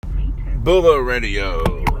Boomer Radio.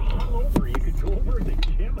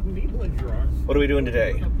 What are we doing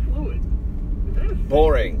today?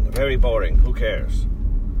 Boring. Very boring. Who cares?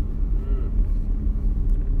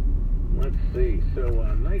 Let's see. So,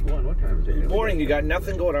 night one, what time is it? Boring. You got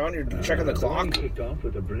nothing going on. You're checking the clock. Kicked off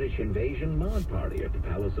with a British invasion mod party at the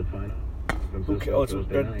Palace of Fine Arts. Who cares?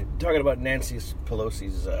 They're talking about Nancy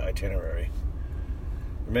Pelosi's itinerary.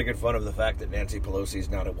 They're making fun of the fact that Nancy Pelosi is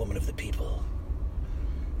not a woman of the people.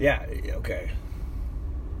 Yeah, okay.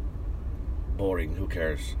 Boring. Who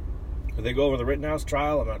cares? Did they go over the Rittenhouse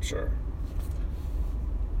trial? I'm not sure.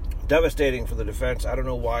 Devastating for the defense. I don't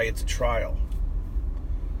know why it's a trial.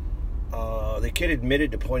 The kid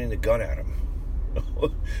admitted to pointing the gun at him.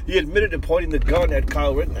 He admitted to pointing the gun at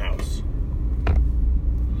Kyle Rittenhouse.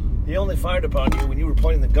 He only fired upon you when you were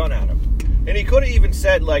pointing the gun at him. And he could have even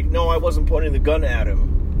said, like, no, I wasn't pointing the gun at him.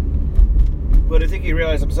 But I think he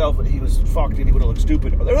realized himself that he was fucked and he would have looked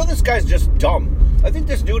stupid. Oh, this guy's just dumb. I think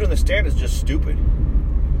this dude on the stand is just stupid.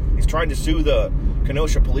 He's trying to sue the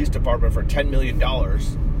Kenosha Police Department for $10 million.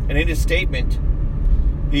 And in his statement,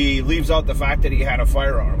 he leaves out the fact that he had a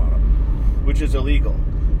firearm on him, which is illegal.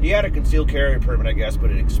 He had a concealed carry permit, I guess, but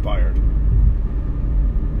it expired.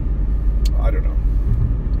 I don't know.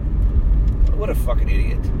 What a fucking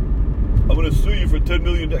idiot. I'm going to sue you for $10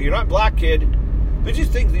 million. You're not black, kid. Did you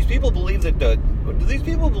think these people believe that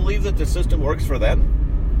the system works for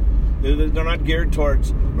them? They're not geared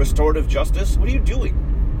towards restorative justice? What are you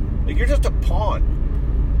doing? Like, you're just a pawn.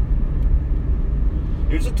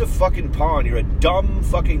 You're just a fucking pawn. You're a dumb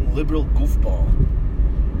fucking liberal goofball.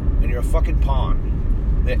 And you're a fucking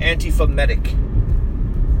pawn. The anti-Femitic.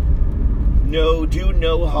 No, do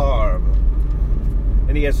no harm.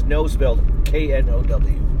 And he has no spelled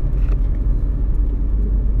K-N-O-W.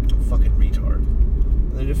 Fucking retard.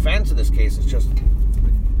 The defense of this case is just...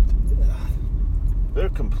 they're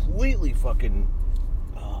completely fucking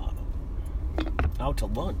out to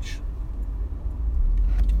lunch.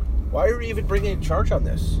 Why are we even bringing a charge on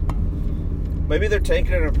this? Maybe they're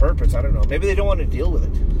taking it on purpose. I don't know. Maybe they don't want to deal with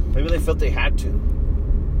it. Maybe they felt they had to.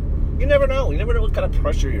 You never know. You never know what kind of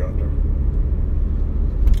pressure you're under.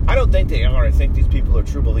 I don't think they are. I think these people are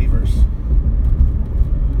true believers.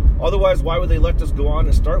 Otherwise, why would they let this go on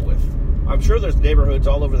to start with? I'm sure there's neighborhoods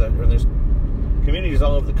all over or there's communities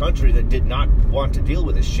all over the country that did not want to deal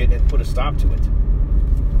with this shit and put a stop to it.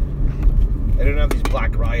 They didn't have these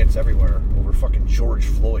black riots everywhere over fucking George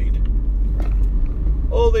Floyd.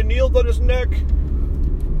 Oh, they kneeled on his neck.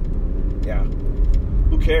 Yeah.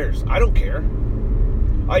 Who cares? I don't care.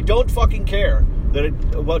 I don't fucking care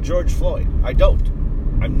about George Floyd. I don't.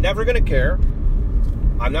 I'm never going to care.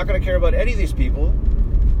 I'm not going to care about any of these people.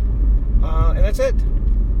 And that's it.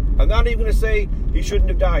 I'm not even going to say he shouldn't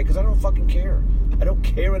have died because I don't fucking care. I don't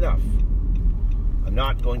care enough. I'm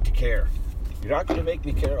not going to care. You're not going to make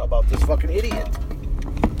me care about this fucking idiot.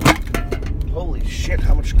 Holy shit,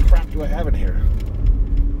 how much crap do I have in here?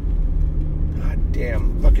 God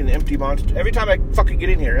damn, fucking empty monster. Every time I fucking get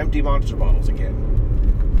in here, empty monster bottles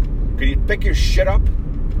again. Could you pick your shit up?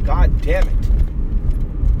 God damn it.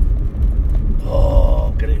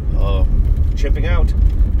 Oh, I'm chimping out.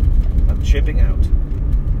 I'm chimping out.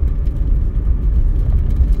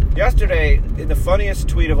 Yesterday, in the funniest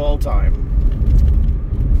tweet of all time,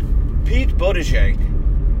 Pete Buttigieg,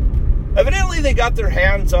 evidently they got their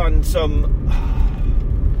hands on some,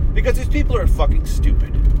 because these people are fucking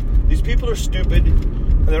stupid. These people are stupid,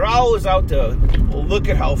 and they're always out to, well, look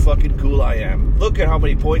at how fucking cool I am. Look at how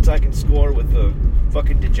many points I can score with the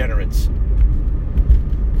fucking degenerates.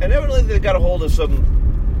 And evidently they got a hold of some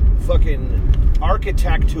fucking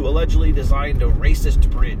architect who allegedly designed a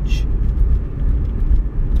racist bridge.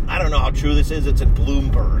 I don't know how true this is. It's in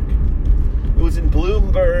Bloomberg. It was in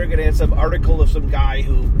Bloomberg, and it had some article of some guy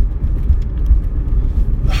who...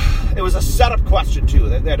 It was a setup question, too.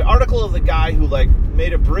 They had an article of the guy who, like,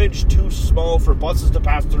 made a bridge too small for buses to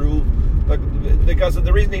pass through. Like, because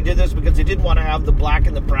the reason he did this because he didn't want to have the black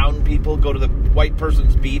and the brown people go to the white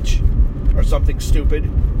person's beach or something stupid.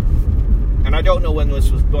 And I don't know when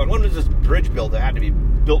this was going. When was this bridge built? It had to be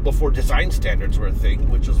built before design standards were a thing,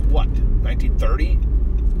 which was what, 1930?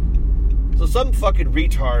 So some fucking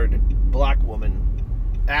retard black woman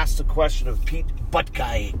asked a question of Pete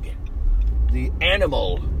Buttigieg, the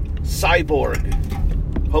animal, cyborg,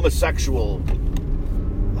 homosexual,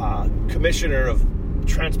 commissioner of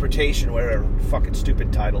transportation, whatever fucking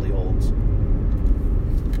stupid title he holds.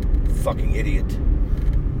 Fucking idiot.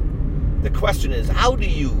 The question is, how do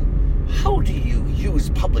you use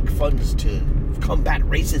public funds to combat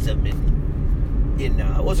racism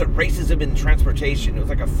was it racism in transportation? It was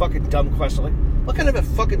like a fucking dumb question. Like, what kind of a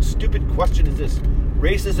fucking stupid question is this?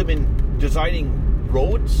 Racism in designing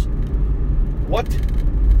roads? What?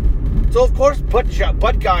 So of course,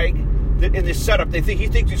 butt guy in this setup, he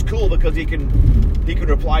thinks he's cool because he can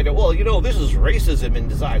reply to, well, this is racism in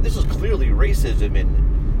design. This is clearly racism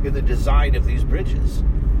in the design of these bridges.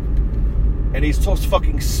 And he's so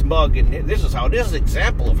fucking smug, and this is an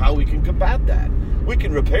example of how we can combat that. We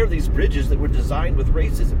can repair these bridges that were designed with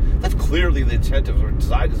racism. That's clearly the intent of the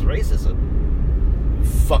design is racism. You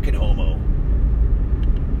fucking homo.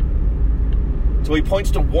 So he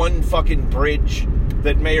points to one fucking bridge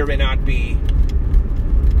that may or may not be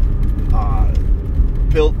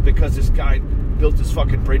built because this guy built this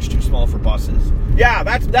fucking bridge too small for buses. Yeah,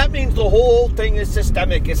 that means the whole thing is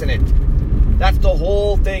systemic, isn't it? That's the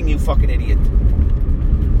whole thing, you fucking idiot.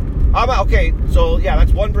 Okay, so yeah,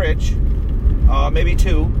 that's one bridge. Maybe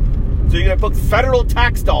two. So you're going to put federal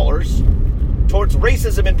tax dollars towards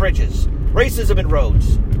racism in bridges, racism in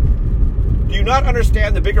roads. Do you not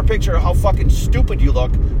understand the bigger picture of how fucking stupid you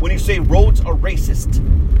look when you say roads are racist?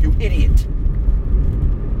 You idiot.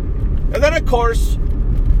 And then, of course,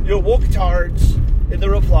 woke-tards in the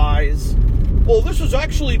replies, well, this is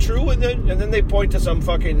actually true, and then they point to some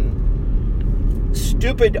fucking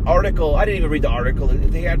stupid article. I didn't even read the article.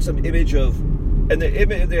 They had some image of, and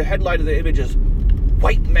the headline of the image is,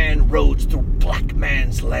 white man roads through black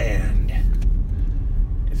man's land.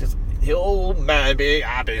 It says, the old mammy,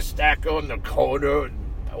 I be stuck on the corner, and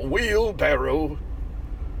a wheelbarrow.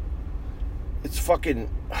 It's fucking...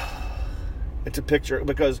 It's a picture and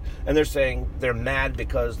they're saying they're mad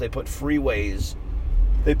because they put freeways.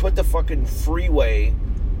 They put the fucking freeway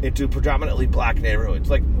into predominantly black neighborhoods.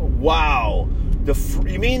 Like, wow.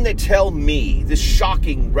 You mean to tell me, this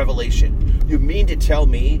shocking revelation, you mean to tell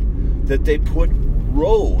me that they put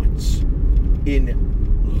roads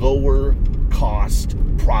in lower cost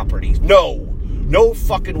properties? No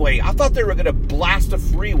fucking way. I thought they were going to blast a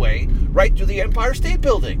freeway right through the Empire State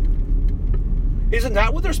Building. Isn't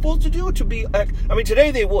that what they're supposed to do?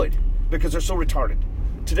 Today they would, because they're so retarded.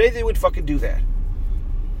 Today they would fucking do that.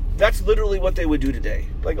 That's literally what they would do today.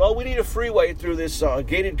 Like, oh, we need a freeway through this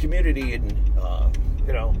gated community in,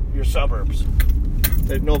 your suburbs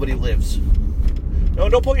that nobody lives. No,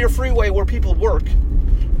 don't put your freeway where people work.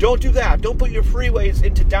 Don't do that. Don't put your freeways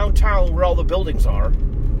into downtown where all the buildings are.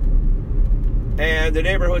 And the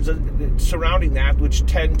neighborhoods surrounding that, which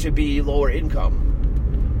tend to be lower income.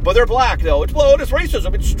 But they're black, though. It's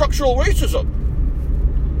racism. It's structural racism.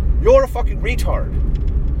 You're a fucking retard.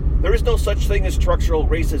 There is no such thing as structural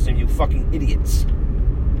racism, you fucking idiots.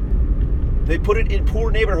 They put it in poor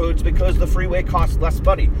neighborhoods because the freeway costs less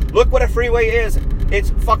money. Look what a freeway is. It's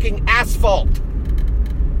fucking asphalt.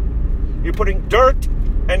 You're putting dirt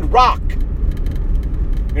and rock.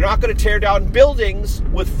 You're not going to tear down buildings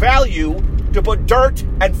with value to put dirt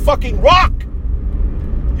and fucking rock.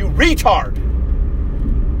 You retard.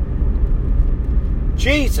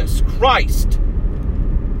 Jesus Christ.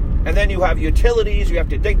 And then you have utilities, you have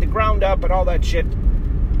to dig the ground up and all that shit.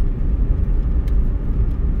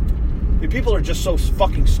 People are just so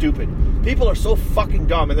fucking stupid. People are so fucking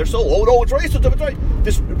dumb, and they're so, oh no, it's racism, it's right.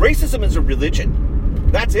 This racism is a religion.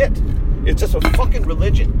 That's it. It's just a fucking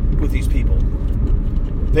religion with these people.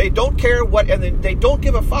 They don't care what, and they don't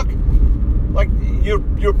give a fuck. Like,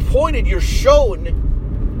 you're pointed, you're shown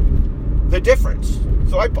the difference.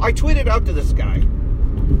 So I tweeted out to this guy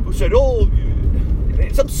who said,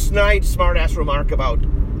 some snide, smart-ass remark about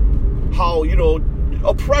how,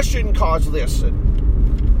 oppression caused this. And,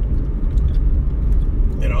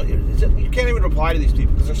 you can't even reply to these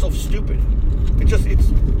people because they're so stupid.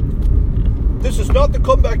 This is not the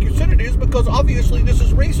comeback you said it is, because obviously this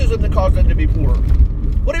is racism that caused them to be poor.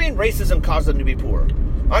 What do you mean racism caused them to be poor?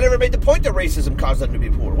 I never made the point that racism caused them to be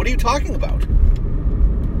poor. What are you talking about?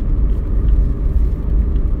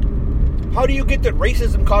 How do you get that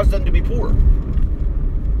racism caused them to be poor?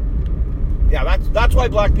 Yeah, that's why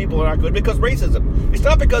black people are not good, because racism. It's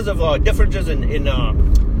not because of differences in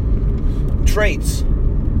traits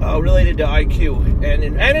related to IQ and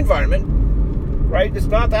environment, right? It's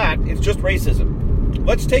not that. It's just racism.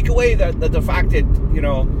 Let's take away the fact that,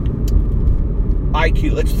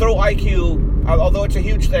 IQ. Let's throw IQ, although it's a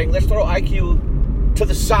huge thing, let's throw IQ to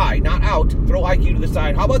the side, not out. Throw IQ to the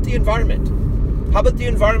side. How about the environment? How about the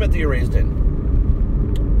environment that you're raised in?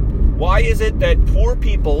 Why is it that poor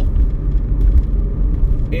people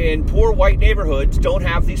in poor white neighborhoods don't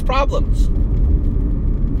have these problems?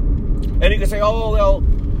 And you can say, oh, well,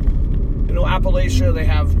 Appalachia, they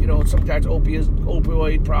have, sometimes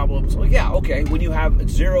opioid problems. Well, yeah, okay, when you have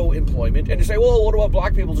zero employment, and you say, well, what about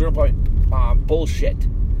black people's zero employment? Bullshit,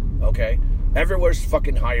 okay? Everywhere's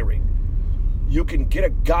fucking hiring. you can get a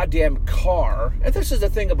goddamn car. And this is the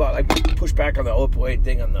thing about, I push back on the opioid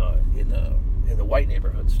thing in the white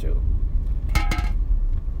neighborhoods too.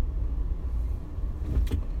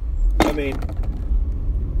 I mean,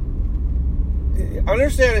 I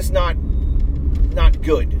understand it's not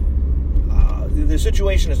good. The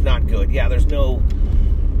situation is not good. Yeah, there's no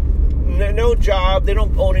job. They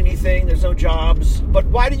don't own anything. There's no jobs. But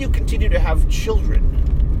why do you continue to have children?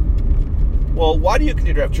 Well, why do you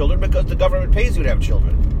continue to have children? Because the government pays you to have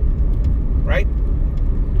children. Right?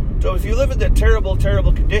 So if you live in the terrible,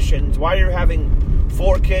 terrible conditions, why are you having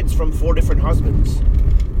 4 kids from 4 different husbands?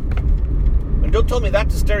 And don't tell me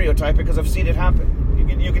that's a stereotype, because I've seen it happen.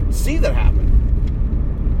 You can see that happen.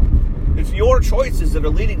 It's your choices that are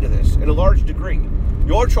leading to this in a large degree.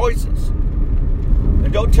 Your choices.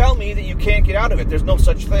 And don't tell me that you can't get out of it. There's no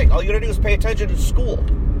such thing. All you gotta do is pay attention to school.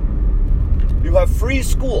 You have free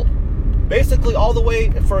school. Basically all the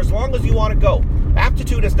way for as long as you want to go.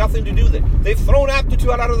 Aptitude has nothing to do with it. They've thrown aptitude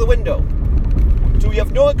out of the window. So you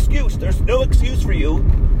have no excuse. There's no excuse for you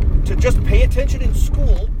to just pay attention in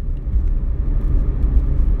school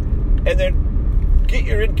and then get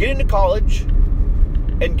into college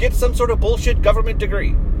and get some sort of bullshit government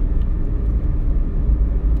degree.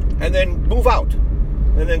 And then move out.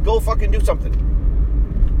 And then go fucking do something.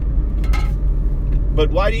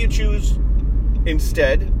 But why do you choose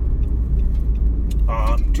instead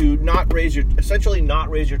to essentially not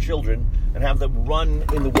raise your children and have them run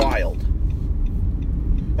in the wild?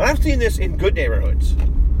 And I've seen this in good neighborhoods.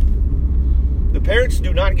 The parents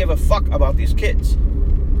do not give a fuck about these kids.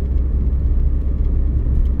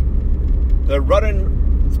 They're running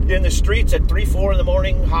in the streets at 3, 4 in the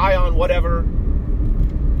morning, high on whatever.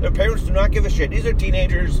 Their parents do not give a shit. These are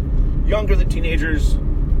teenagers, younger than teenagers.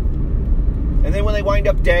 And then when they wind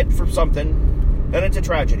up dead from something, then it's a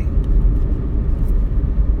tragedy.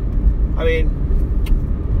 I mean,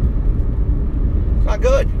 it's not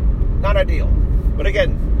good. Not ideal. But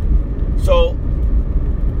again, so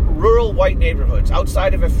rural white neighborhoods,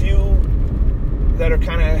 outside of a few that are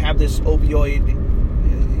kind of have this opioid,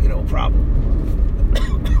 problem.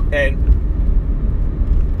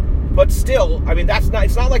 But still, I mean, it's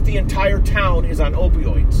not like the entire town is on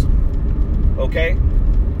opioids. Okay?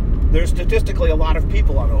 There's statistically a lot of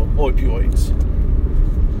people on opioids.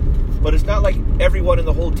 But it's not like everyone in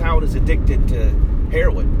the whole town is addicted to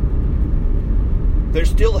heroin. They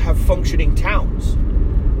still have functioning towns.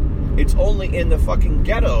 It's only in the fucking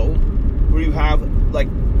ghetto where you have,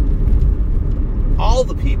 all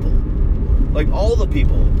the people,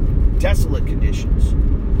 desolate conditions.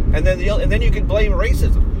 And then you can blame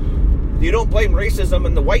racism. You don't blame racism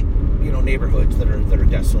in the white, neighborhoods that are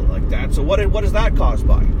desolate like that. So what is that caused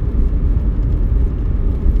by?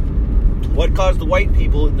 What caused the white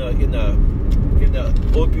people in the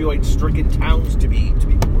opioid-stricken towns to be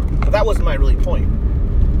poor? But that wasn't my really point.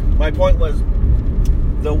 My point was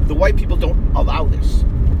the white people don't allow this.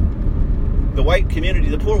 The white community,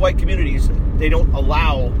 the poor white communities, they don't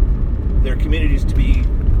allow their communities to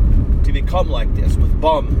become like this with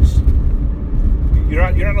bums. You're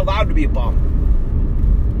not allowed to be a bum.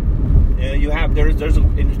 There's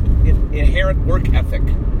an inherent work ethic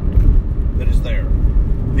that is there.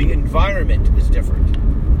 The environment is different.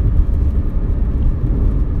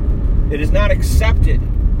 It is not accepted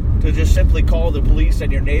to just simply call the police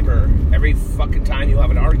and your neighbor every fucking time you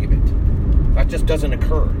have an argument. That just doesn't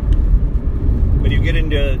occur. When you get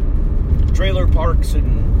into trailer parks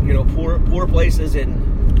and poor places in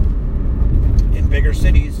bigger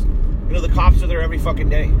cities, the cops are there every fucking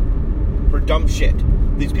day for dumb shit.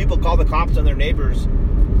 These people call the cops on their neighbors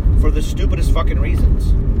for the stupidest fucking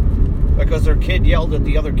reasons. Because their kid yelled at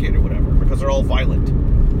the other kid or whatever. Because they're all violent.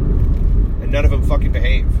 And none of them fucking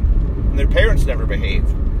behave. And their parents never behave.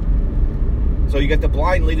 So you got the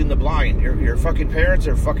blind leading the blind. Your fucking parents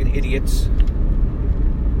are fucking idiots.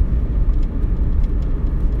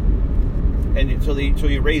 And so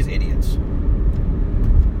you raise idiots.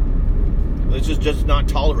 This is just not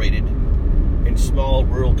tolerated in small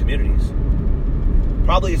rural communities.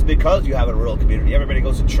 Probably it's because you have a rural community. Everybody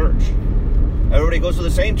goes to church. Everybody goes to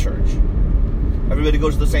the same church. Everybody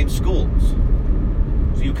goes to the same schools.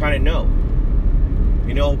 So you kind of know.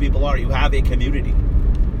 You know who people are. You have a community.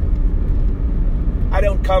 I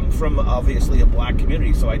don't come from, obviously, a black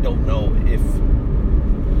community, so I don't know if...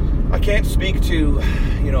 I can't speak to,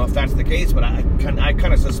 if that's the case, but I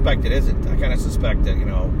kind of suspect it isn't. I kind of suspect that,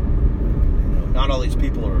 not all these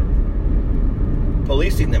people are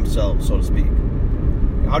policing themselves, so to speak.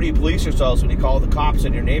 How do you police yourselves when you call the cops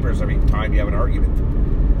and your neighbors every time you have an argument?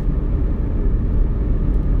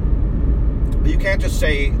 But you can't just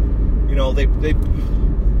say, they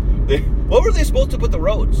What were they supposed to put the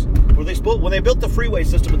roads? When they built the freeway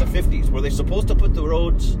system in the 50s, were they supposed to put the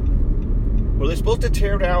roads? Were they supposed to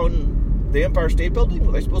tear down the Empire State Building?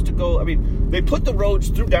 Were they supposed to go? I mean, they put the roads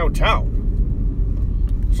through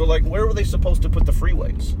downtown. So, like, where were they supposed to put the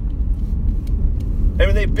freeways? I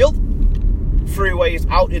mean, they built freeways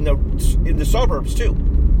out in the suburbs too.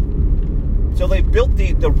 So they built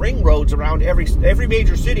the ring roads around every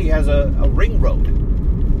major city has a ring road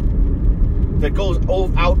that goes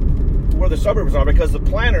out where the suburbs are, because the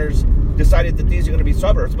planners decided that these are going to be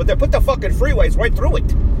suburbs. But they put the fucking freeways right through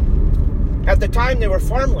it. At the time, they were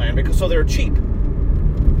farmland so they were cheap.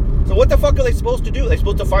 So what the fuck are they supposed to do? Are they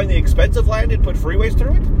supposed to find the expensive land and put freeways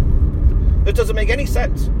through it? That doesn't make any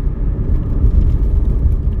sense.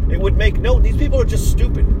 It would make these people are just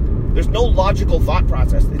stupid. There's no logical thought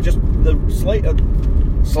process. It's just the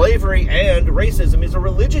slavery and racism is a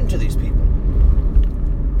religion to these people.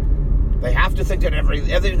 They have to think that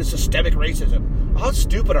everything is systemic racism. How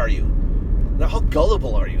stupid are you? Now, how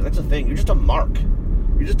gullible are you? That's the thing. You're just a mark.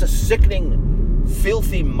 You're just a sickening,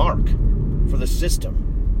 filthy mark for the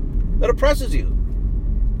system that oppresses you.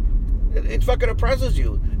 It fucking oppresses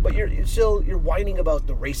you. But you're whining about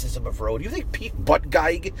the racism of road. You think Pete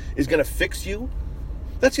Buttigieg is going to fix you?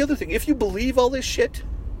 That's the other thing. If you believe all this shit,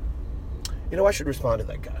 I should respond to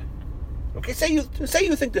that guy. Okay, say you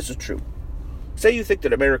think this is true. Say you think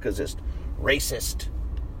that America is just racist,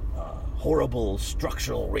 horrible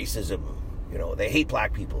structural racism. They hate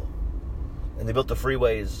black people. And they built the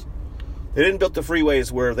freeways. They didn't build the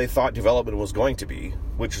freeways where they thought development was going to be,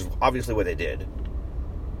 which is obviously what they did.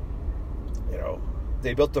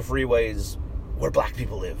 They built the freeways where black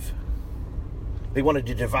people live. They wanted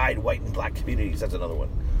to divide white and black communities. That's another one.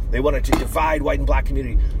 They wanted to divide white and black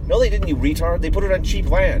community. No, they didn't, you retard. They put it on cheap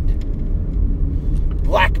land.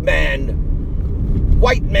 Black man,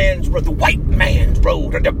 white man's road, the white man's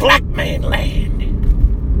road, or the black man land.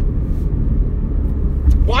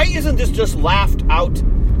 Why isn't this just laughed out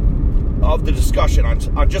of the discussion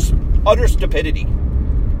on just utter stupidity?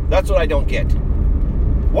 That's what I don't get.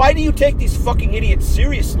 Why do you take these fucking idiots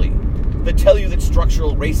seriously that tell you that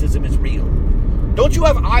structural racism is real? Don't you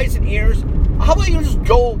have eyes and ears? How about you just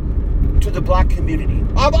go to the black community?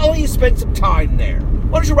 How about you spend some time there?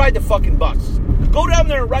 Why don't you ride the fucking bus? Go down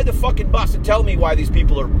there and ride the fucking bus and tell me why these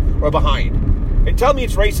people are behind. And tell me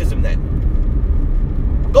it's racism then.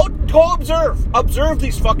 Go observe. Observe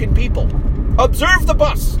these fucking people. Observe the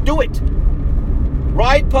bus. Do it.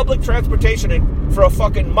 Ride public transportation for a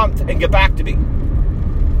fucking month and get back to me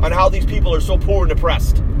on how these people are so poor and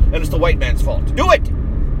oppressed, and it's the white man's fault. Do it!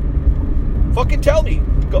 Fucking tell me.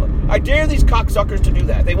 I dare these cocksuckers to do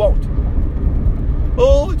that. They won't.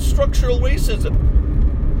 Oh, it's structural racism.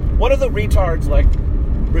 One of the retards,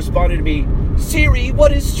 responded to me, Siri,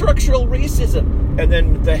 what is structural racism? And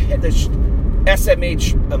then the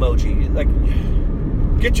SMH emoji.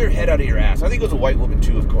 Get your head out of your ass. I think it was a white woman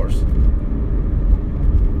too, of course.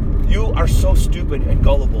 You are so stupid and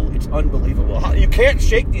gullible. It's unbelievable. You can't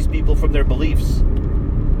shake these people from their beliefs.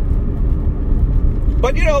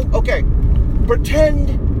 But, okay, pretend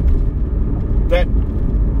that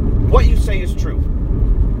what you say is true.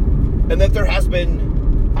 And that there has been...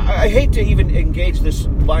 I hate to even engage this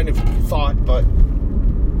line of thought, but...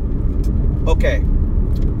 Okay.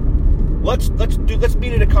 Let's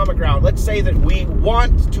meet at a common ground. Let's say that we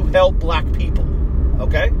want to help black people.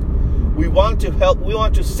 Okay? We want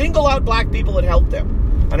to single out black people and help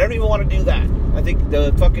them. I don't even want to do that. I think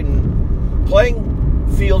the fucking playing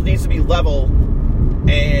field needs to be level,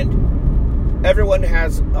 and everyone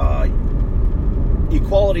has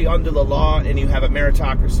equality under the law, and you have a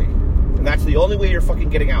meritocracy. And that's the only way you're fucking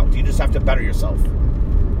getting out. You just have to better yourself.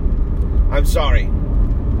 I'm sorry.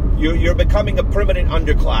 You're becoming a permanent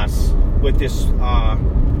underclass with this,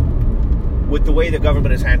 with the way the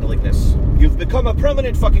government is handling this. You've become a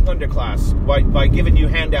permanent fucking underclass by giving you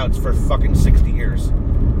handouts for fucking 60 years.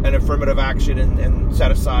 And affirmative action and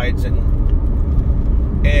set-asides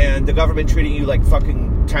and the government treating you like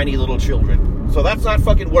fucking tiny little children. So that's not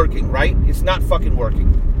fucking working, right? It's not fucking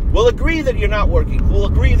working. We'll agree that you're not working. We'll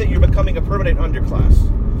agree that you're becoming a permanent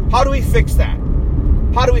underclass. How do we fix that?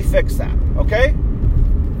 Okay?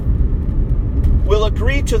 We'll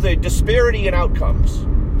agree to the disparity in outcomes.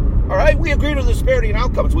 All right? We agree to the disparity in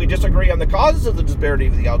outcomes. We disagree on the causes of the disparity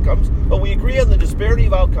of the outcomes, but we agree on the disparity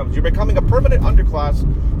of outcomes. You're becoming a permanent underclass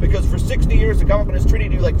because for 60 years the government has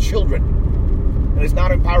treated you like children and has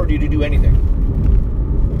not empowered you to do anything.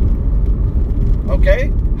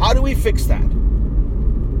 Okay? How do we fix that?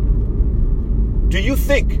 Do you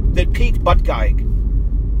think that Pete Buttigieg,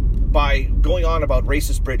 by going on about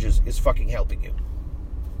racist bridges, is fucking helping you?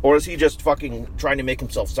 Or is he just fucking trying to make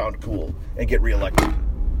himself sound cool and get reelected?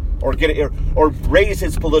 Or raise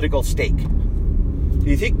his political stake? Do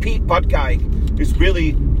you think Pete Buttigieg is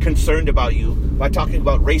really concerned about you by talking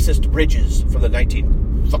about racist bridges from the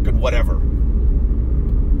 19 fucking whatever?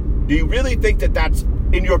 Do you really think that that's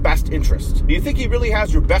in your best interest? Do you think he really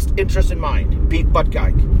has your best interest in mind, Pete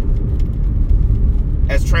Buttigieg,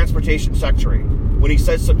 as transportation secretary, when he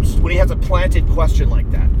has a planted question like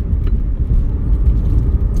that?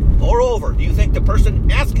 Moreover, do you think the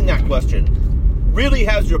person asking that question really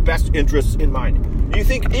has your best interests in mind? Do you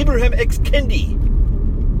think Ibram X. Kendi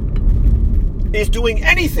is doing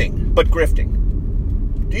anything but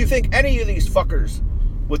grifting? Do you think any of these fuckers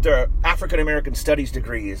with their African American studies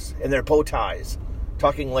degrees and their bow ties,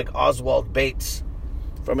 talking like Oswald Bates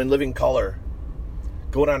from In Living Color,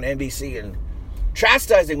 going on NBC and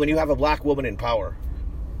chastising when you have a black woman in power,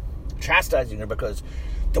 chastising her because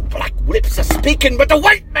the black lips are speaking, but the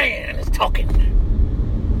white man is talking?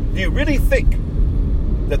 Do you really think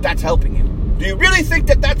that that's helping you? Do you really think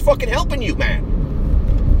that that's fucking helping you, man?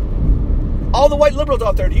 All the white liberals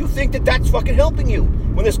out there, do you think that that's fucking helping you?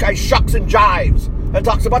 When this guy shucks and jives and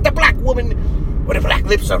talks about the black woman, when the black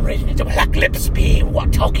lips are ready, the black lips be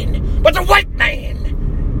what talking, but the white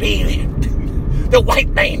man be, the white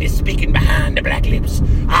man is speaking behind the black lips.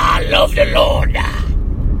 I love the Lord.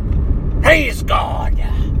 Praise God.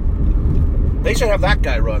 They should have that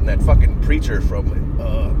guy run, that fucking preacher from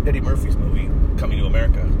Eddie Murphy's movie, Coming to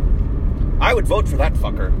America. I would vote for that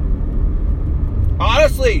fucker.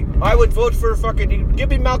 Honestly, I would vote for fucking... Give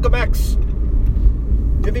me Malcolm X.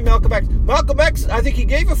 Give me Malcolm X. Malcolm X, I think he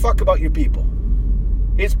gave a fuck about your people.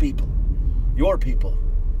 His people. Your people.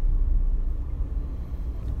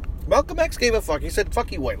 Malcolm X gave a fuck. He said,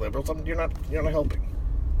 fuck you, white liberals. You're not helping.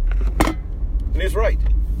 And he's right.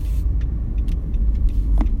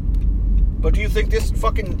 But do you think this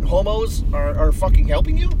fucking homos are fucking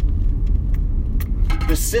helping you?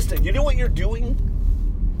 The system... You know what you're doing?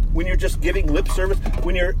 When you're just giving lip service,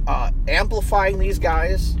 when you're amplifying these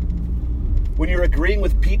guys, when you're agreeing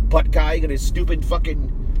with Pete Buttigieg and his stupid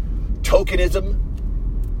fucking tokenism,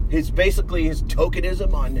 his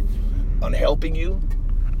tokenism on helping you.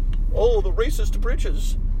 Oh, the racist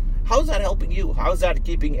bridges. How's that helping you? How's that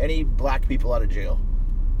keeping any black people out of jail?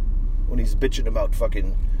 When he's bitching about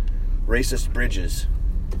fucking racist bridges.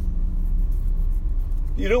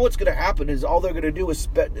 You know what's going to happen is all they're going to do is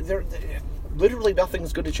literally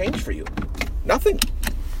nothing's going to change for you. Nothing.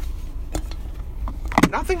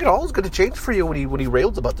 Nothing at all is going to change for you when he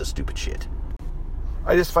rails about this stupid shit.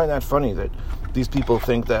 I just find that funny that these people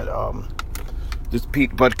think that this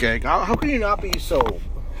Pete Buttigieg, how can you not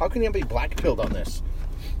be black-pilled on this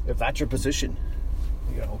if that's your position?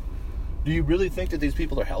 You know, do you really think that these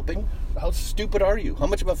people are helping? How stupid are you? How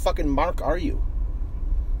much of a fucking mark are you?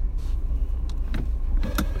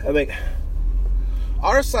 I mean,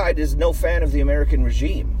 our side is no fan of the American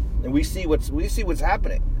regime, and we see what's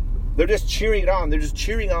happening. They're just cheering it on. They're just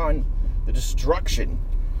cheering on the destruction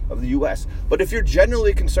of the U.S. But if you're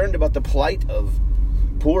genuinely concerned about the plight of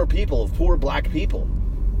poor people, of poor black people,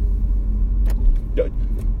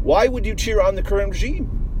 why would you cheer on the current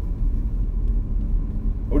regime?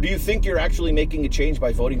 Or do you think you're actually making a change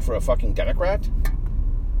by voting for a fucking Democrat?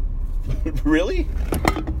 Really?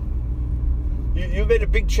 You made a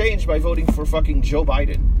big change by voting for fucking Joe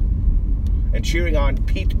Biden and cheering on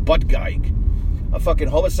Pete Buttigieg, a fucking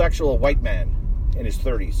homosexual white man in his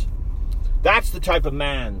 30s. That's the type of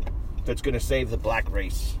man that's going to save the black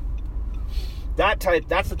race. That's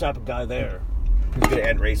the type of guy there who's going to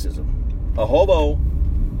end racism. A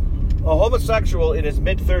homosexual in his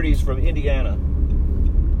mid-30s from Indiana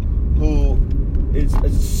who is a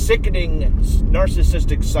sickening,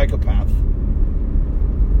 narcissistic psychopath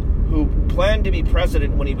who planned to be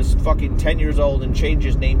president when he was fucking 10 years old and changed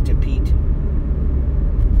his name to Pete.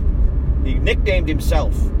 He nicknamed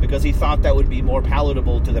himself because he thought that would be more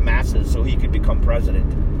palatable to the masses so he could become president.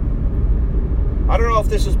 I don't know if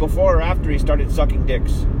this is before or after he started sucking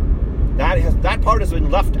dicks. That part has been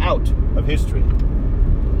left out of history.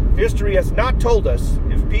 History has not told us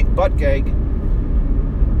if Pete Buttigieg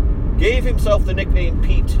gave himself the nickname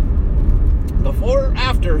Pete before or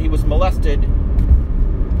after he was molested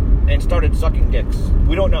and started sucking dicks.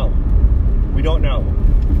 We don't know. We don't know.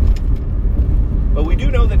 But we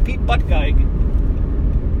do know that Pete Buttigieg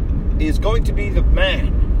is going to be the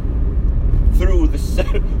man through the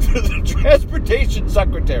Transportation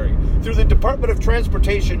Secretary, through the Department of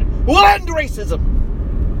Transportation, who will end racism.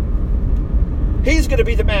 He's going to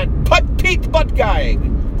be the man. Pete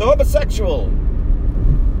Buttigieg, the homosexual,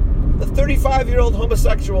 the 35-year-old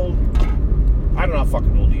homosexual. I don't know how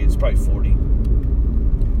fucking old he is. Probably 40.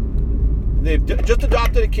 They've just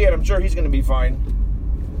adopted a kid. I'm sure he's going to be fine.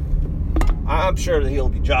 I'm sure that he'll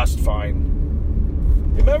be just fine.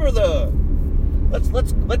 Remember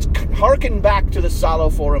let's harken back to the Salo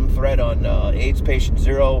Forum thread on AIDS Patient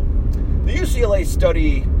Zero. The UCLA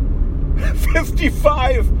study,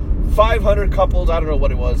 500 couples, I don't know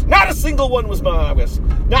what it was. Not a single one was monogamous.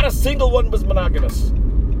 Not a single one was monogamous.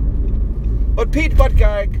 But Pete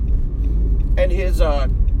Buttigieg and his,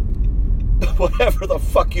 whatever the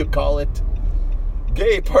fuck you call it,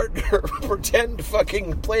 gay partner, pretend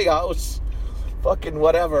fucking playhouse, fucking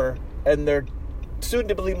whatever, and their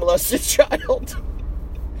soon-to-be molested child,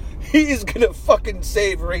 he's gonna fucking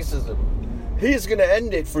save racism. He's gonna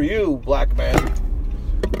end it for you, black man.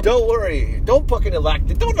 Don't worry. Don't fucking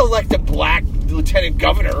don't elect a black lieutenant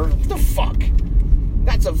governor. What the fuck?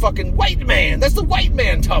 That's a fucking white man. That's the white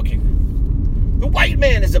man talking. The white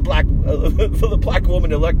man is the black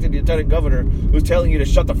woman elected lieutenant governor who's telling you to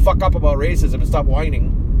shut the fuck up about racism and stop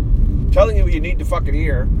whining. Telling you what you need to fucking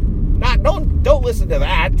hear. Don't listen to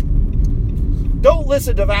that. Don't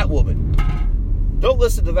listen to that woman. Don't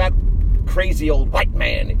listen to that crazy old white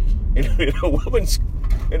man in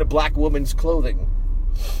a black woman's clothing.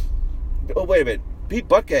 Oh, wait a minute. Pete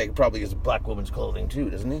Buttigieg probably is a black woman's clothing too,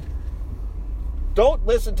 doesn't he? Don't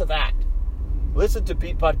listen to that. Listen to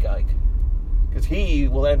Pete Buttigieg. Because he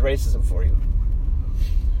will end racism for you.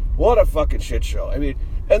 What a fucking shit show. I mean,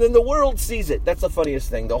 and then the world sees it. That's the funniest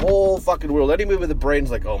thing. The whole fucking world. Anybody with a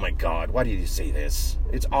brain's like, oh my God, why did you say this?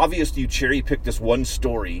 It's obvious you cherry-picked this one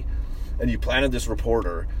story and you planted this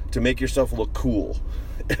reporter to make yourself look cool.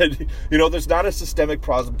 And, there's not a systemic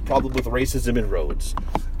problem with racism in roads.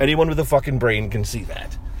 Anyone with a fucking brain can see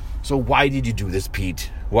that. So why did you do this,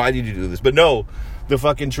 Pete? Why did you do this? But no, the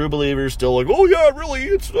fucking true believers still like, oh yeah, really,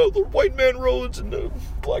 it's the white man roads and the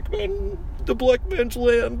black man's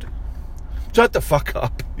land. Shut the fuck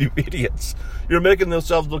up, you idiots. You're making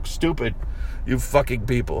yourselves look stupid, you fucking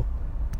people.